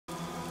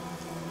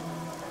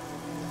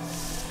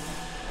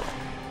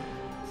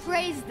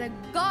Praise the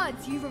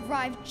gods, you've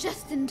arrived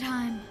just in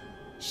time.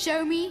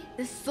 Show me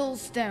the Soul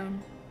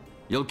Stone.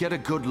 You'll get a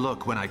good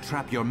look when I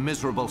trap your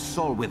miserable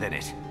soul within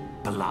it,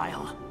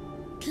 Belial.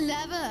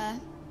 Clever.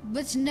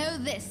 But know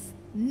this,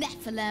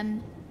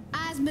 Nephilim.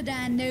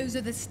 Azmodan knows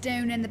of the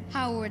stone and the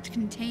power it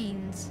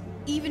contains.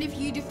 Even if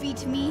you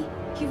defeat me,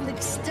 he will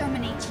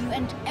exterminate you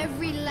and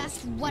every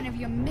last one of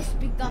your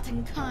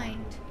misbegotten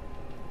kind.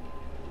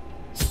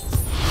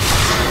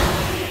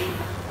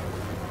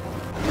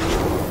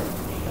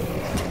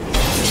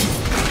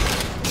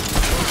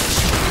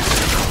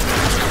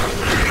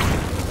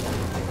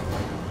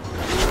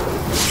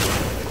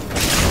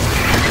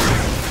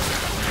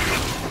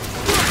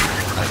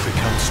 I've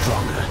become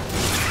stronger.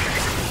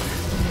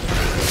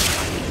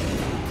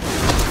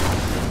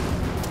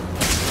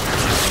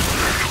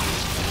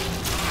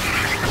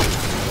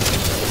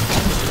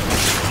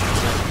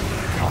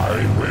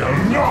 I will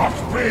not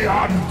be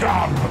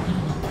undone!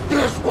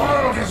 This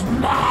world is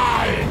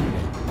mine!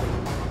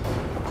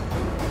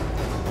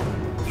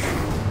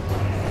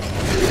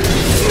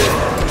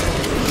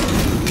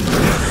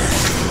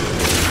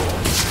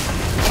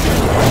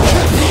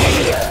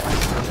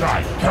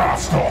 I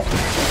cast off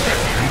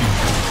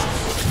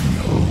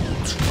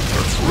behold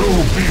the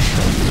true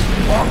vision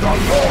of the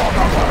Lord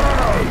of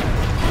Hell!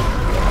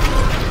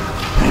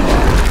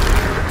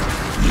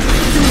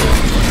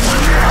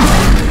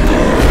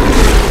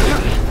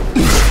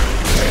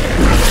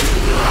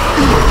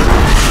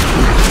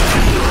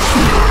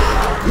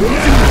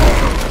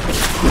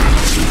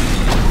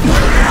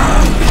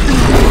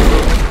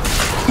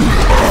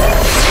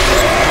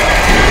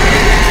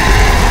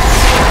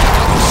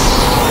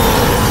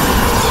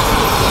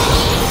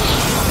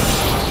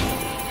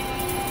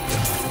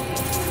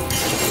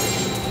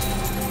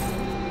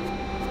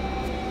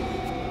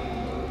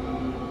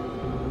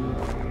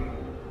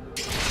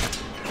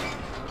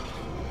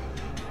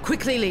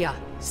 Quickly, Leah.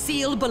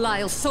 Seal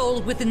Belial's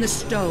soul within the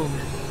stone.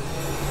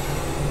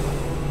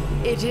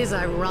 It is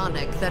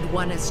ironic that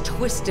one as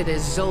twisted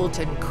as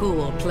Zoltan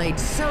Kuhl played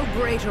so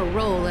great a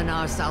role in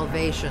our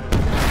salvation.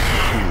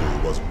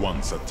 Kuhl was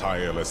once a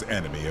tireless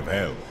enemy of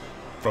Hell.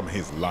 From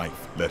his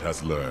life, let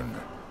us learn.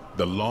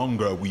 The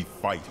longer we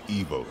fight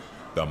evil,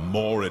 the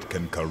more it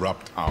can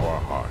corrupt our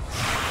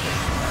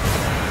hearts.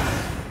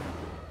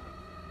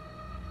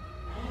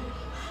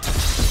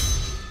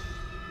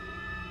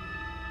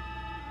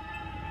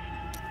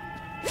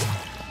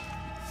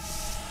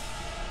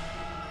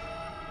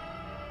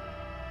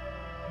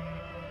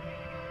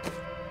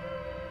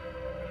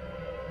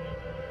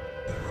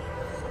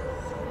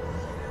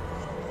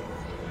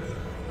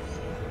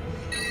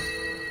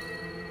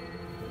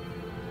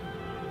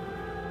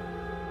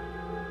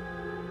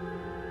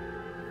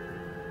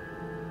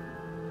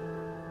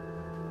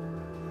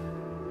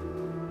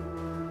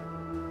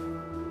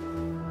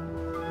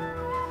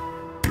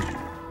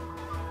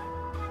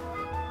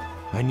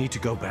 I need to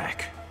go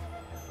back.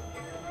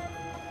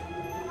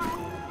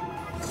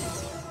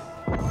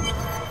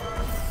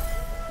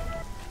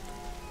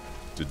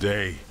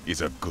 Today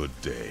is a good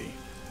day.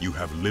 You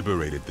have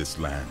liberated this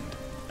land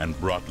and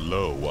brought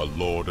low a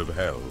Lord of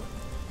Hell.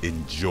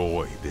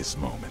 Enjoy this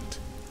moment,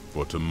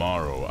 for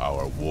tomorrow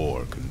our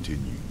war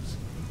continues.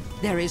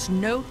 There is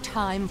no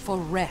time for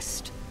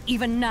rest.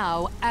 Even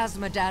now,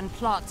 Azmodan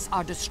plots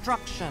our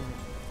destruction.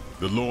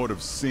 The Lord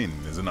of Sin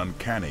is an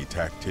uncanny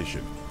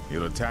tactician.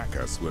 He'll attack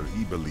us where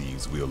he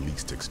believes we'll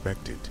least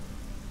expect it.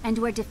 And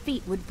where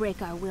defeat would break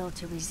our will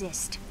to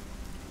resist.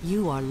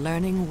 You are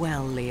learning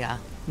well, Leah.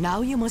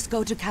 Now you must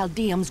go to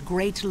Caldeum's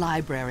great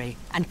library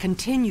and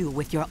continue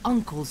with your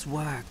uncle's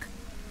work.